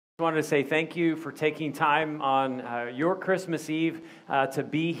Wanted to say thank you for taking time on your Christmas Eve to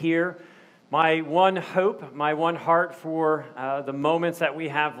be here. My one hope, my one heart for the moments that we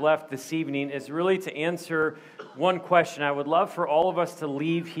have left this evening is really to answer one question. I would love for all of us to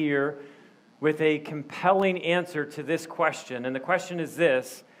leave here with a compelling answer to this question. And the question is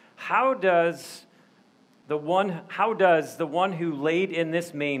this: how does the one who laid in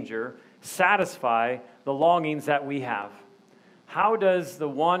this manger satisfy the longings that we have? How does the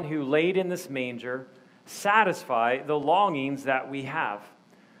one who laid in this manger satisfy the longings that we have?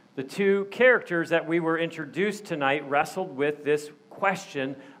 The two characters that we were introduced tonight wrestled with this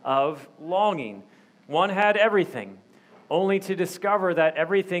question of longing. One had everything, only to discover that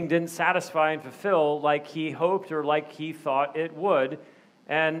everything didn't satisfy and fulfill like he hoped or like he thought it would.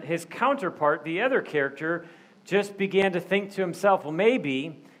 And his counterpart, the other character, just began to think to himself, well,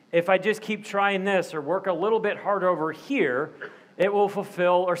 maybe if I just keep trying this or work a little bit harder over here, it will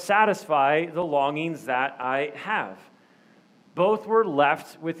fulfill or satisfy the longings that I have. Both were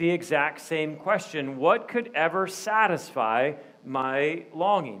left with the exact same question: what could ever satisfy my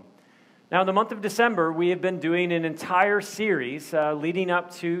longing? Now, in the month of December, we have been doing an entire series leading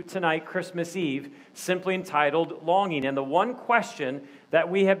up to tonight, Christmas Eve, simply entitled Longing. And the one question that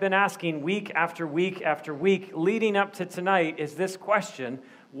we have been asking week after week after week leading up to tonight is this question: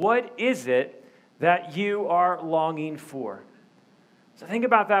 what is it that you are longing for? So think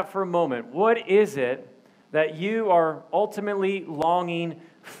about that for a moment. What is it that you are ultimately longing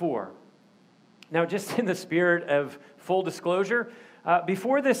for? Now, just in the spirit of full disclosure,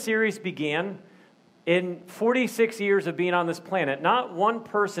 before this series began, in 46 years of being on this planet, not one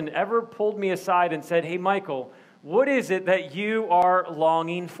person ever pulled me aside and said, "Hey, Michael, what is it that you are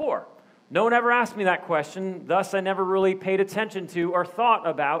longing for?" No one ever asked me that question. Thus, I never really paid attention to or thought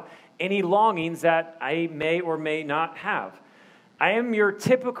about any longings that I may or may not have. I am your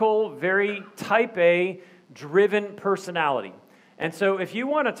typical, very type A, driven personality. And so if you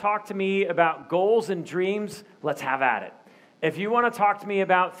want to talk to me about goals and dreams, let's have at it. If you want to talk to me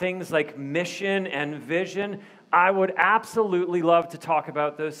about things like mission and vision, I would absolutely love to talk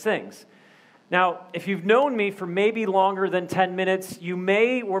about those things. Now, if you've known me for maybe longer than 10 minutes, you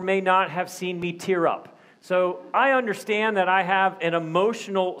may or may not have seen me tear up. So I understand that I have an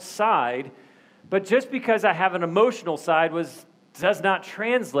emotional side, but just because I have an emotional side does not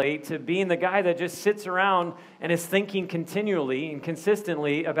translate to being the guy that just sits around and is thinking continually and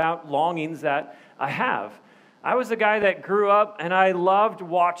consistently about longings that I have. I was a guy that grew up and I loved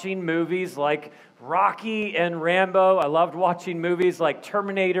watching movies like Rocky and Rambo. I loved watching movies like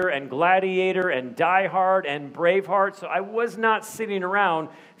Terminator and Gladiator and Die Hard and Braveheart. So I was not sitting around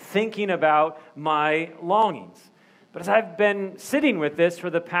thinking about my longings. But as I've been sitting with this for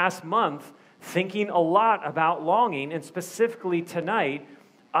the past month, thinking a lot about longing, and specifically tonight,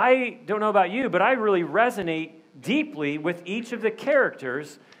 I don't know about you, but I really resonate deeply with each of the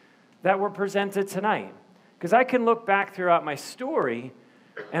characters that were presented tonight. Because I can look back throughout my story,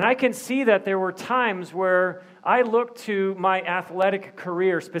 and I can see that there were times where I looked to my athletic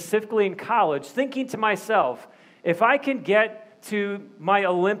career, specifically in college, thinking to myself, if I can get to my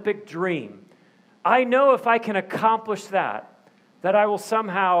Olympic dream, I know if I can accomplish that I will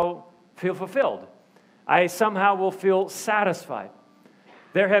somehow feel fulfilled. I somehow will feel satisfied.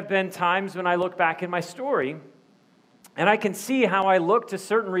 There have been times when I look back in my story and I can see how I look to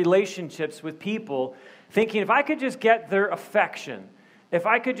certain relationships with people thinking if I could just get their affection, if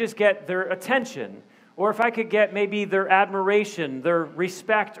I could just get their attention, or if I could get maybe their admiration, their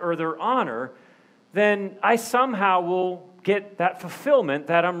respect, or their honor, then I somehow will get that fulfillment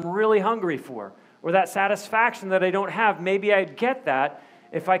that I'm really hungry for, or that satisfaction that I don't have. Maybe I'd get that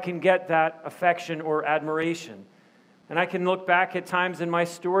if I can get that affection or admiration. And I can look back at times in my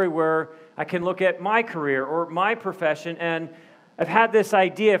story where I can look at my career or my profession, and I've had this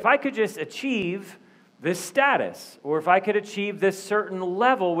idea, if I could just achieve this status, or if I could achieve this certain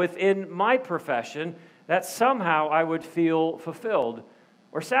level within my profession, that somehow I would feel fulfilled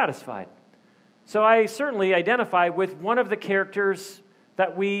or satisfied. So I certainly identify with one of the characters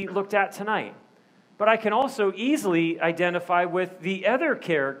that we looked at tonight. But I can also easily identify with the other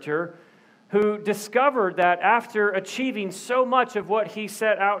character who discovered that after achieving so much of what he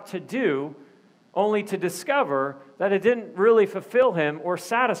set out to do, only to discover that it didn't really fulfill him or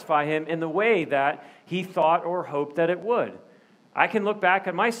satisfy him in the way that he thought or hoped that it would. I can look back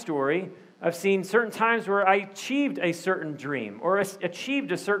at my story. I've seen certain times where I achieved a certain dream or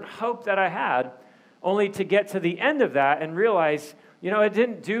achieved a certain hope that I had, only to get to the end of that and realize, it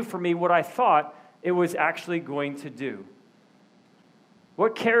didn't do for me what I thought it was actually going to do.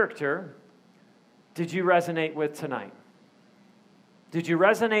 What character did you resonate with tonight? Did you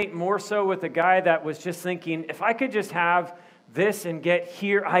resonate more so with the guy that was just thinking, if I could just have this and get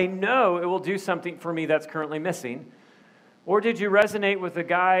here, I know it will do something for me that's currently missing? Or did you resonate with the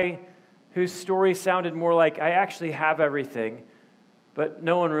guy whose story sounded more like, I actually have everything, but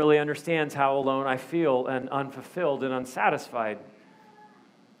no one really understands how alone I feel and unfulfilled and unsatisfied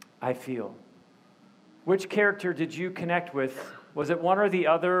I feel? Which character did you connect with? Was it one or the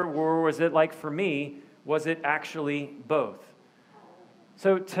other, or was it like for me, was it actually both?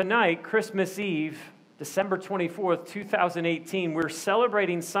 So tonight, Christmas Eve, December 24th, 2018, we're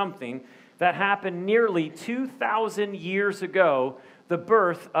celebrating something that happened nearly 2,000 years ago, the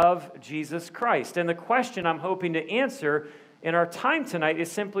birth of Jesus Christ. And the question I'm hoping to answer in our time tonight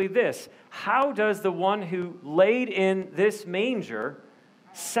is simply this: how does the one who laid in this manger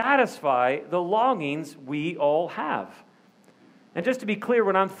satisfy the longings we all have? And just to be clear,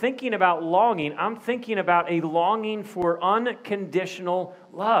 when I'm thinking about longing, I'm thinking about a longing for unconditional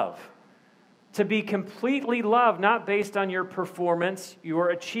love. To be completely loved, not based on your performance, your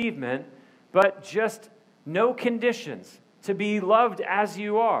achievement, but just no conditions. To be loved as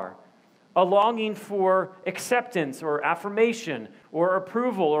you are. A longing for acceptance or affirmation or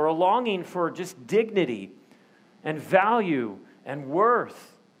approval, or a longing for just dignity and value and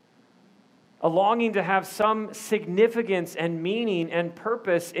worth. A longing to have some significance and meaning and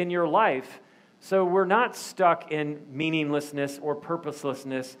purpose in your life, so we're not stuck in meaninglessness or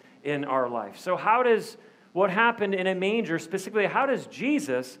purposelessness in our life. So how does what happened in a manger, specifically, how does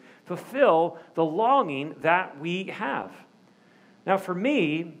Jesus fulfill the longing that we have? Now, for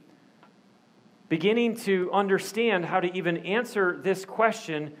me, beginning to understand how to even answer this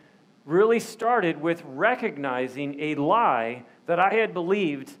question really started with recognizing a lie that I had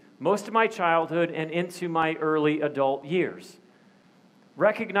believed most of my childhood and into my early adult years.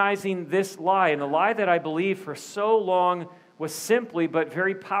 Recognizing this lie, and the lie that I believed for so long was simply but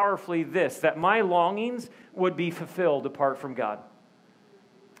very powerfully this: that my longings would be fulfilled apart from God.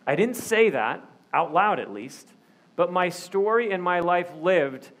 I didn't say that, out loud at least, but my story and my life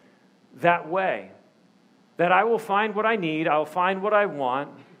lived that way. That I will find what I need, I'll find what I want,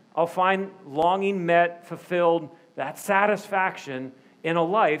 I'll find longing met, fulfilled, that satisfaction in a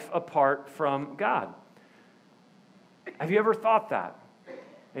life apart from God. Have you ever thought that?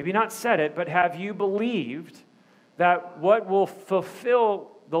 Maybe not said it, but have you believed that what will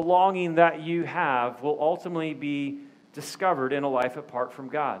fulfill the longing that you have will ultimately be discovered in a life apart from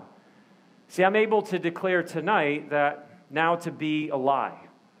God? See, I'm able to declare tonight that now to be a lie.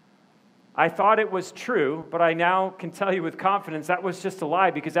 I thought it was true, but I now can tell you with confidence that was just a lie,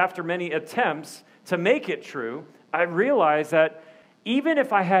 because after many attempts to make it true, I realized that even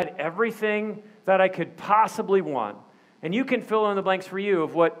if I had everything that I could possibly want, and you can fill in the blanks for you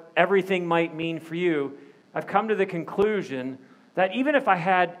of what everything might mean for you, I've come to the conclusion that even if I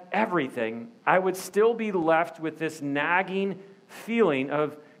had everything, I would still be left with this nagging feeling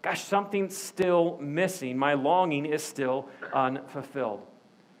of, gosh, something's still missing. My longing is still unfulfilled.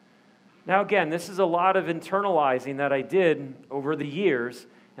 Now, again, this is a lot of internalizing that I did over the years,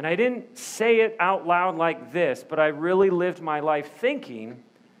 and I didn't say it out loud like this, but I really lived my life thinking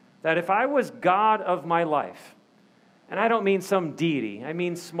that if I was God of my life, and I don't mean some deity, I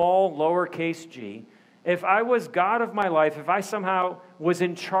mean small, lowercase g, if I was God of my life, if I somehow was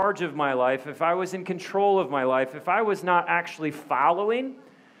in charge of my life, if I was in control of my life, if I was not actually following,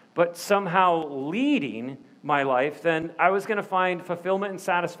 but somehow leading my life, then I was going to find fulfillment and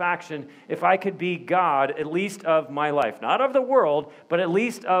satisfaction if I could be God, at least of my life. Not of the world, but at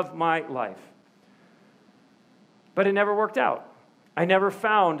least of my life. But it never worked out. I never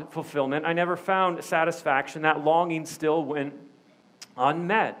found fulfillment. I never found satisfaction. That longing still went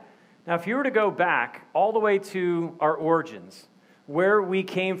unmet. Now, if you were to go back all the way to our origins, where we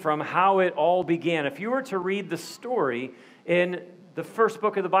came from, how it all began, if you were to read the story in the first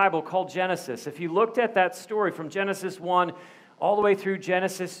book of the Bible called Genesis, if you looked at that story from Genesis 1 all the way through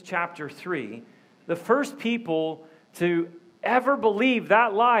Genesis chapter 3, the first people to ever believe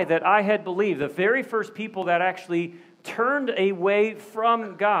that lie that I had believed, the very first people that actually turned away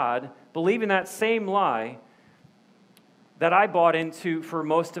from God, believing that same lie that I bought into for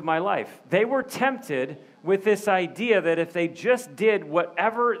most of my life. They were tempted with this idea that if they just did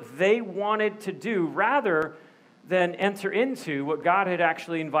whatever they wanted to do, rather than enter into what God had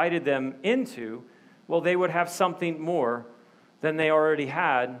actually invited them into, well, they would have something more than they already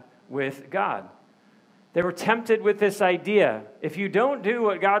had with God. They were tempted with this idea. If you don't do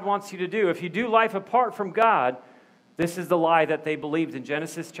what God wants you to do, if you do life apart from God, this is the lie that they believed. In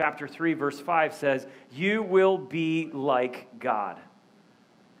Genesis chapter 3, verse 5 says, you will be like God.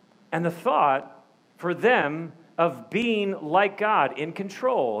 And the thought for them of being like God, in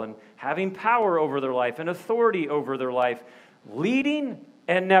control and having power over their life and authority over their life, leading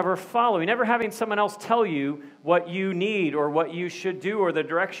and never following, never having someone else tell you what you need or what you should do or the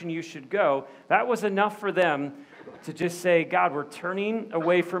direction you should go. That was enough for them to just say, God, we're turning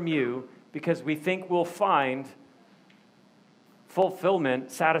away from you because we think we'll find fulfillment,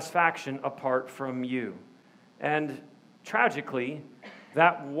 satisfaction apart from you. And tragically,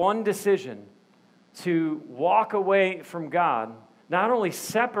 that one decision to walk away from God not only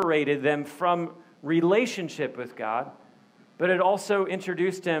separated them from relationship with God, but it also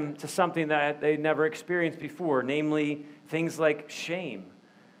introduced them to something that they never experienced before, namely things like shame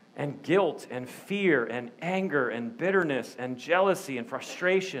and guilt and fear and anger and bitterness and jealousy and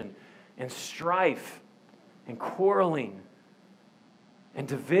frustration and strife and quarreling and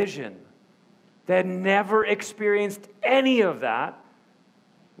division. They had never experienced any of that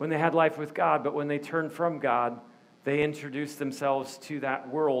when they had life with God, but when they turned from God, they introduced themselves to that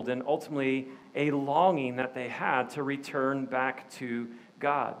world and ultimately a longing that they had to return back to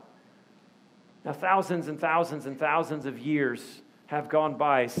God. Now, thousands and thousands and thousands of years have gone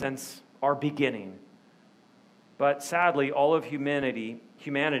by since our beginning. But sadly, all of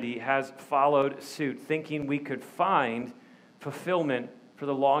humanity has followed suit, thinking we could find fulfillment for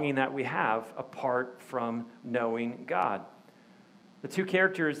the longing that we have apart from knowing God. The two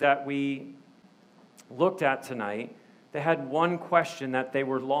characters that we looked at tonight, they had one question that they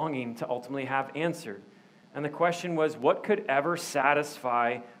were longing to ultimately have answered. And the question was, what could ever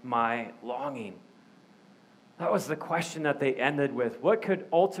satisfy my longing? That was the question that they ended with. What could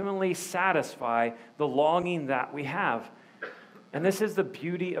ultimately satisfy the longing that we have? And this is the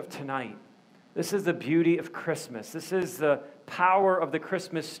beauty of tonight. This is the beauty of Christmas. This is the power of the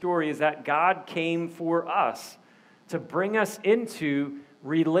Christmas story, is that God came for us to bring us into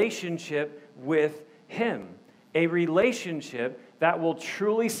relationship with Him. A relationship that will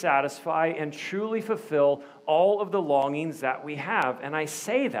truly satisfy and truly fulfill all of the longings that we have. And I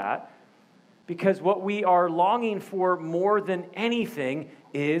say that because what we are longing for more than anything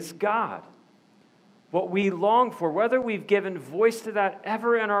is God. What we long for, whether we've given voice to that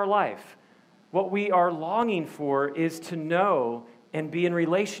ever in our life, what we are longing for is to know and be in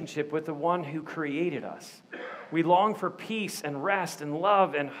relationship with the one who created us. We long for peace and rest and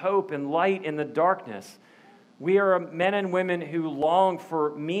love and hope and light in the darkness. We are men and women who long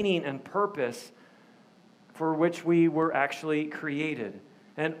for meaning and purpose for which we were actually created.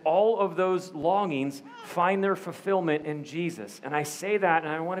 And all of those longings find their fulfillment in Jesus. And I say that,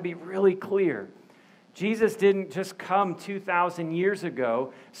 and I want to be really clear. Jesus didn't just come 2,000 years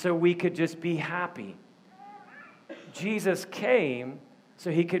ago so we could just be happy. Jesus came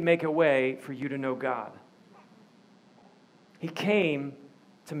so He could make a way for you to know God. He came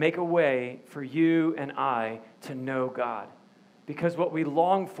to make a way for you and I to know God. Because what we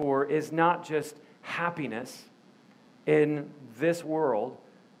long for is not just happiness in this world,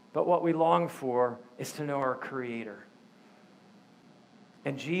 but what we long for is to know our Creator.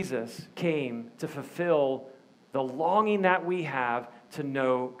 And Jesus came to fulfill the longing that we have to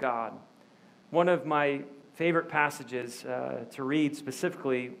know God. One of my favorite passages to read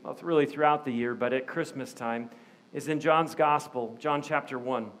specifically, well, really throughout the year, but at Christmas time, is in John's Gospel, John chapter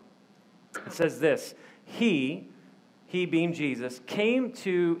 1. It says this, He being Jesus, came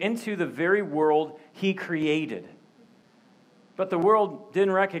into the very world He created. But the world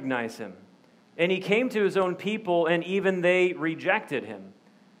didn't recognize Him. And He came to His own people, and even they rejected Him.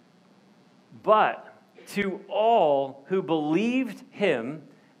 But to all who believed Him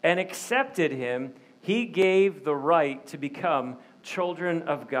and accepted Him, He gave the right to become children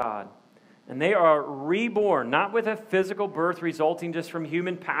of God. And they are reborn, not with a physical birth resulting just from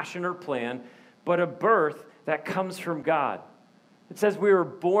human passion or plan, but a birth that comes from God. It says we were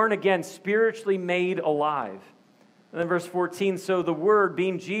born again, spiritually made alive. And then verse 14, so the Word,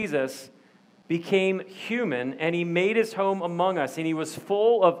 being Jesus, became human, and He made His home among us, and He was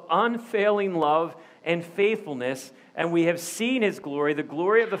full of unfailing love and faithfulness, and we have seen His glory, the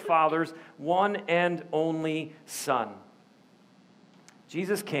glory of the Father's one and only Son.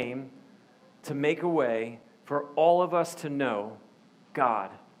 Jesus came to make a way for all of us to know God,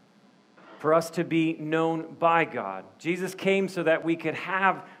 for us to be known by God. Jesus came so that we could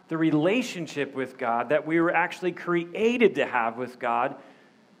have the relationship with God that we were actually created to have with God,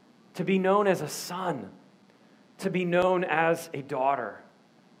 to be known as a son, to be known as a daughter.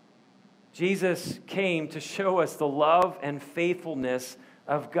 Jesus came to show us the love and faithfulness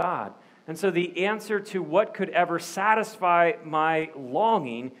of God. And so the answer to what could ever satisfy my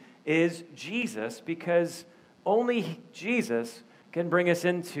longing is Jesus, because only Jesus can bring us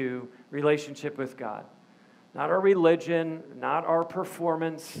into relationship with God. not our religion, not our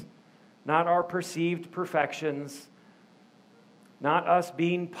performance, not our perceived perfections, not us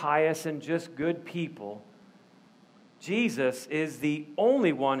being pious and just good people. Jesus is the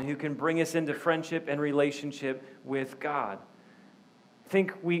only one who can bring us into friendship and relationship with God. I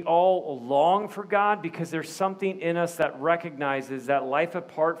think we all long for God because there's something in us that recognizes that life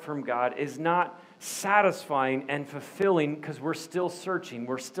apart from God is not satisfying and fulfilling because we're still searching,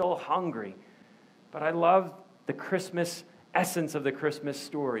 we're still hungry. But I love the Christmas essence of the Christmas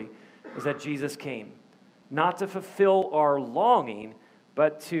story is that Jesus came, not to fulfill our longing,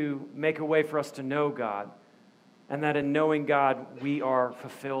 but to make a way for us to know God. And that in knowing God, we are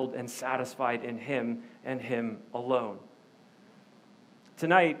fulfilled and satisfied in Him and Him alone.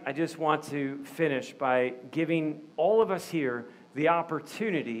 Tonight, I just want to finish by giving all of us here the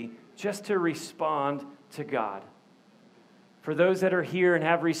opportunity just to respond to God. For those that are here and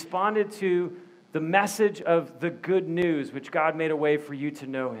have responded to the message of the good news, which God made a way for you to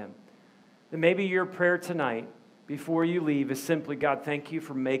know Him, then maybe your prayer tonight before you leave is simply, God, thank you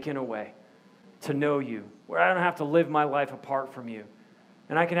for making a way to know you, where I don't have to live my life apart from you.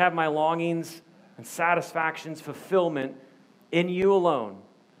 And I can have my longings and satisfactions, fulfillment in you alone.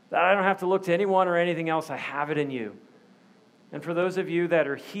 That I don't have to look to anyone or anything else. I have it in you. And for those of you that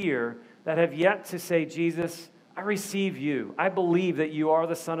are here that have yet to say, Jesus, I receive you. I believe that you are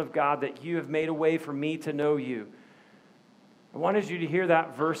the Son of God, that you have made a way for me to know you. I wanted you to hear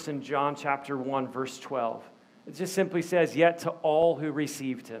that verse in John chapter 1, verse 12. It just simply says, yet to all who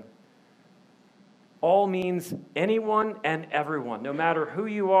received him. All means anyone and everyone, no matter who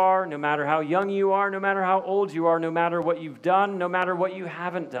you are, no matter how young you are, no matter how old you are, no matter what you've done, no matter what you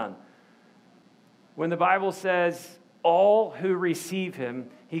haven't done. When the Bible says all who receive him,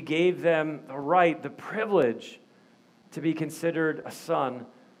 he gave them the right, the privilege to be considered a son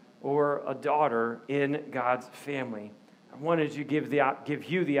or a daughter in God's family. I wanted to give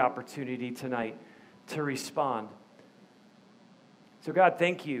you the opportunity tonight to respond. So God,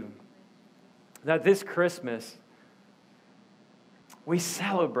 thank you that this Christmas we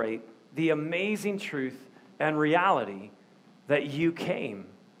celebrate the amazing truth and reality that you came,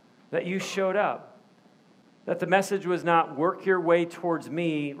 that you showed up, that the message was not work your way towards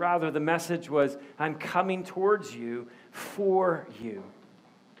me, rather the message was I'm coming towards you for you.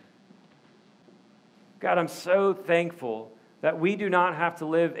 God, I'm so thankful that we do not have to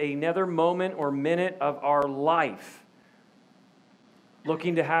live another moment or minute of our life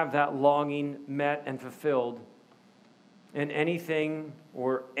looking to have that longing met and fulfilled in anything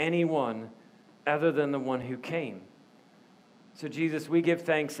or anyone other than the one who came. So Jesus, we give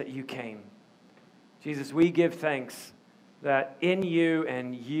thanks that you came. Jesus, we give thanks that in you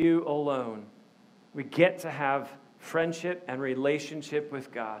and you alone, we get to have friendship and relationship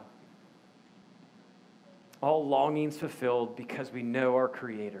with God. All longings fulfilled because we know our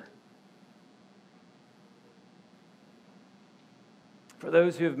Creator. For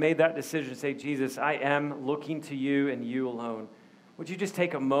those who have made that decision, say, Jesus, I am looking to you and you alone. Would you just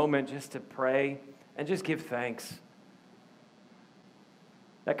take a moment just to pray and just give thanks?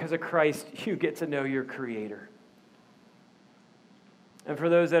 That because of Christ, you get to know your Creator. And for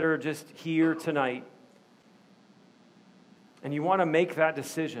those that are just here tonight, and you want to make that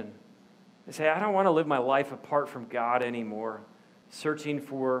decision, and say, I don't want to live my life apart from God anymore, searching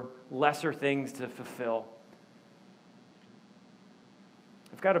for lesser things to fulfill.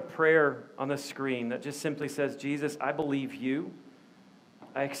 I've got a prayer on the screen that just simply says, Jesus, I believe you.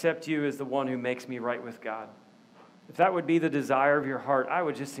 I accept you as the one who makes me right with God. If that would be the desire of your heart, I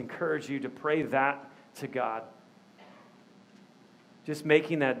would just encourage you to pray that to God. Just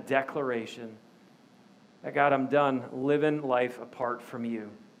making that declaration that, God, I'm done living life apart from you.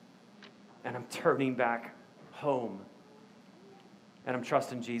 And I'm turning back home. And I'm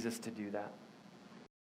trusting Jesus to do that.